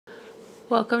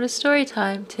Welcome to story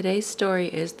time. Today's story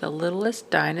is The Littlest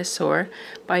Dinosaur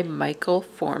by Michael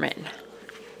Foreman.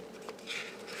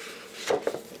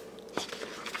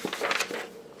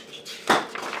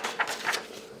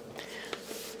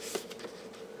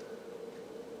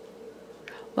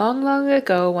 Long, long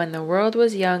ago, when the world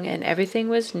was young and everything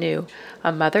was new,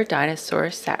 a mother dinosaur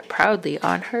sat proudly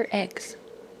on her eggs.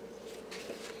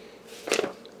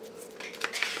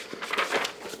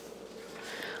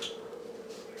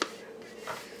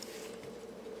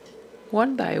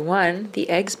 One by one, the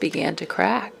eggs began to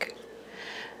crack,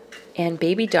 and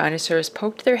baby dinosaurs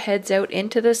poked their heads out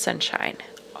into the sunshine,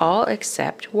 all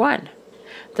except one.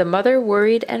 The mother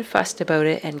worried and fussed about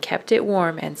it and kept it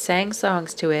warm and sang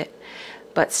songs to it,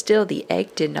 but still the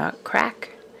egg did not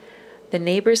crack. The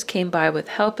neighbors came by with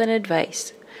help and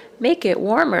advice. "Make it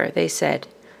warmer," they said.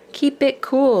 "Keep it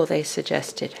cool," they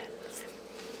suggested.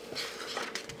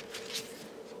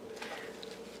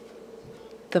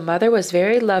 The mother was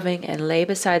very loving and lay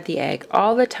beside the egg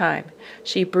all the time.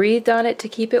 She breathed on it to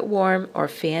keep it warm or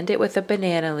fanned it with a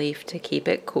banana leaf to keep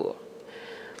it cool.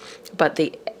 But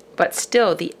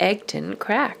still the egg didn't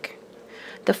crack.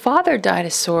 The father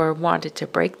dinosaur wanted to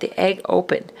break the egg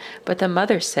open, but the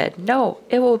mother said, "No,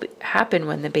 it will happen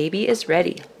when the baby is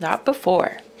ready, not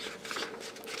before."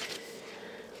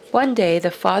 One day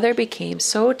the father became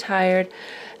so tired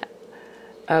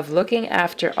of looking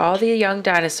after all the young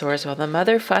dinosaurs while the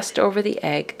mother fussed over the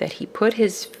egg that he put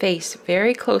his face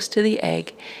very close to the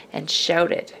egg and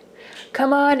shouted,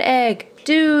 "Come on, egg,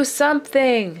 do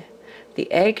something!" The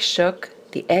egg shook,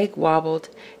 the egg wobbled,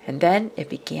 and then it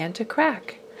began to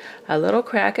crack. A little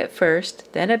crack at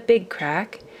first, then a big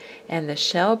crack, and the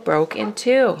shell broke in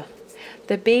two.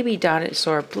 The baby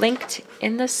dinosaur blinked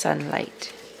in the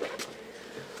sunlight.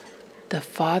 The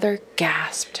father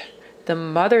gasped. The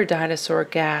mother dinosaur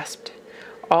gasped.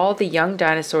 All the young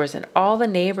dinosaurs and all the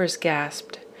neighbors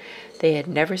gasped. They had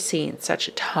never seen such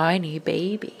a tiny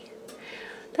baby.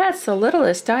 "That's the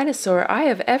littlest dinosaur I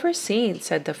have ever seen,"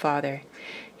 said the father.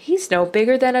 "He's no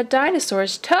bigger than a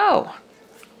dinosaur's toe."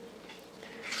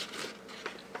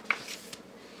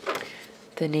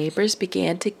 The neighbors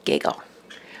began to giggle.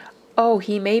 "Oh,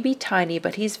 he may be tiny,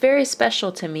 but he's very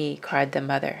special to me," cried the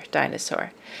mother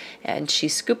dinosaur, and she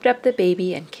scooped up the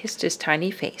baby and kissed his tiny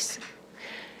face.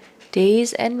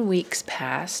 Days and weeks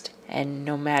passed, and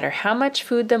no matter how much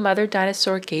food the mother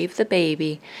dinosaur gave the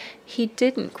baby, he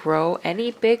didn't grow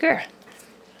any bigger.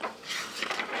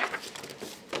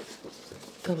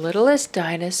 The littlest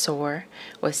dinosaur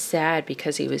was sad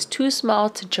because he was too small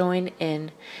to join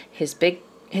in his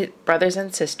brothers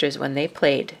and sisters when they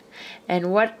played.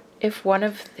 And what if one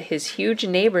of his huge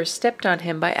neighbors stepped on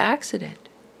him by accident?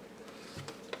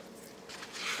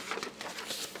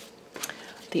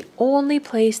 The only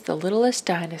place the littlest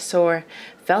dinosaur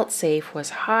felt safe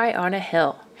was high on a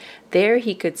hill. There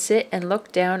he could sit and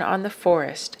look down on the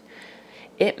forest.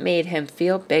 It made him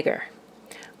feel bigger.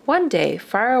 One day,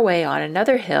 far away on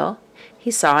another hill,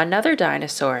 he saw another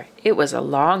dinosaur. It was a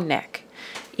long neck.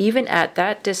 Even at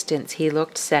that distance, he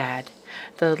looked sad.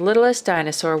 The littlest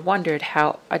dinosaur wondered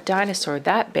how a dinosaur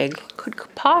that big could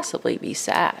possibly be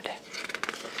sad.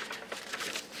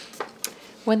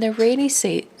 When the rainy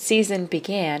season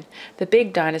began, the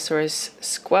big dinosaurs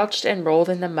squelched and rolled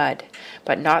in the mud,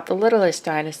 but not the littlest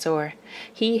dinosaur.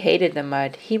 He hated the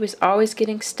mud. He was always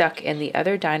getting stuck in the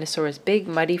other dinosaurs' big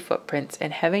muddy footprints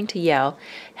and having to yell,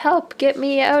 "Help, get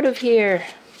me out of here!"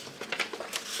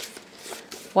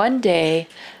 One day,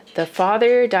 the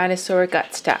father dinosaur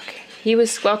got stuck. He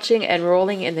was squelching and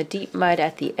rolling in the deep mud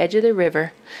at the edge of the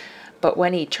river, but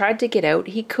when he tried to get out,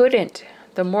 he couldn't.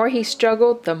 The more he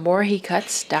struggled, the more he got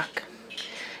stuck.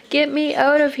 "Get me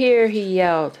out of here," he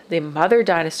yelled. The mother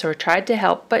dinosaur tried to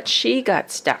help, but she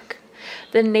got stuck.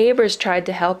 The neighbors tried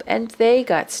to help, and they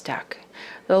got stuck.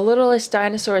 The littlest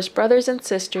dinosaur's brothers and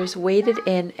sisters waded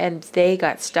in, and they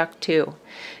got stuck too.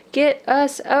 "Get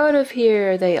us out of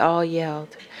here," they all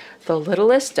yelled. The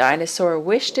littlest dinosaur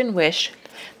wished and wished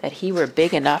that he were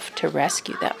big enough to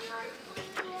rescue them.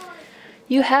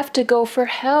 "You have to go for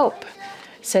help,"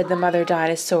 said the mother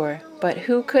dinosaur. "But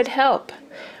who could help?"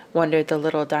 wondered the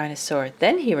little dinosaur.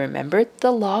 Then he remembered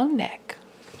the long neck.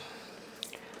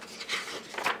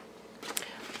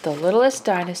 The littlest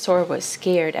dinosaur was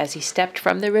scared as he stepped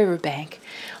from the riverbank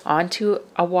onto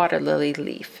a water lily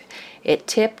leaf. It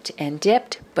tipped and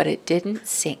dipped, but it didn't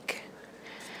sink.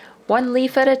 One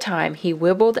leaf at a time, he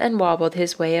wibbled and wobbled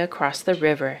his way across the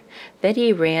river. Then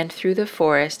he ran through the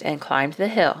forest and climbed the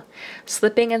hill,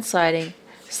 slipping and sliding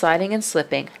and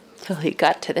slipping, till he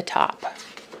got to the top.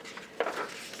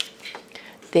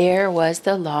 There was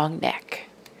the long neck.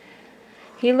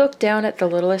 He looked down at the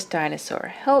littlest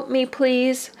dinosaur. "Help me,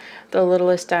 please," the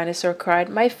littlest dinosaur cried.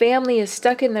 "My family is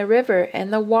stuck in the river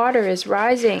and the water is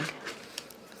rising."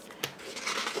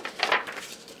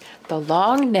 The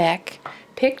long neck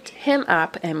picked him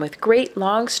up and with great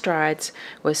long strides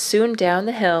was soon down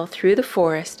the hill, through the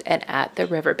forest, and at the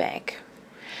river bank.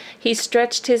 He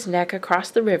stretched his neck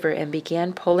across the river and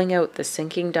began pulling out the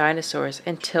sinking dinosaurs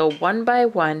until one by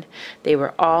one they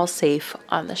were all safe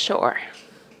on the shore.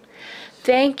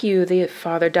 "Thank you," the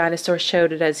father dinosaur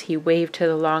shouted as he waved to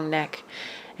the long neck.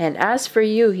 "And as for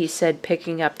you," he said,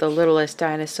 picking up the littlest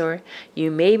dinosaur, "you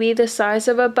may be the size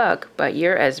of a bug, but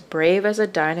you're as brave as a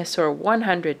dinosaur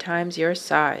 100 times your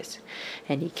size."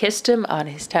 And he kissed him on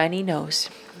his tiny nose.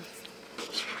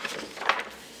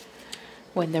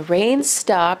 When the rain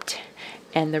stopped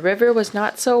and the river was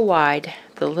not so wide,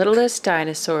 the littlest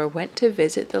dinosaur went to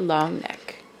visit the long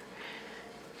neck.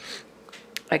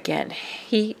 Again,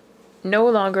 he no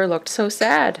longer looked so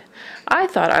sad. "I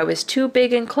thought I was too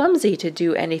big and clumsy to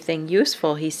do anything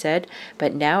useful," he said,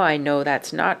 "but now I know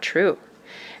that's not true."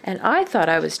 "And I thought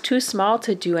I was too small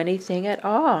to do anything at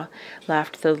all,"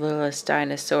 laughed the littlest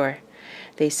dinosaur.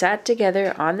 They sat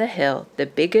together on the hill, the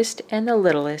biggest and the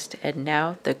littlest, and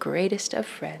now the greatest of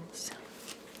friends.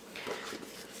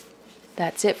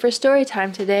 That's it for story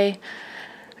time today.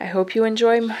 I hope you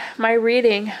enjoy my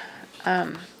reading.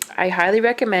 I highly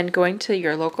recommend going to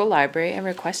your local library and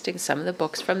requesting some of the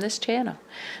books from this channel.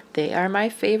 They are my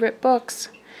favorite books.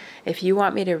 If you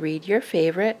want me to read your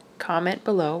favorite, comment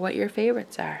below what your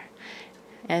favorites are.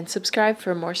 And subscribe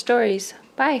for more stories.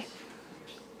 Bye!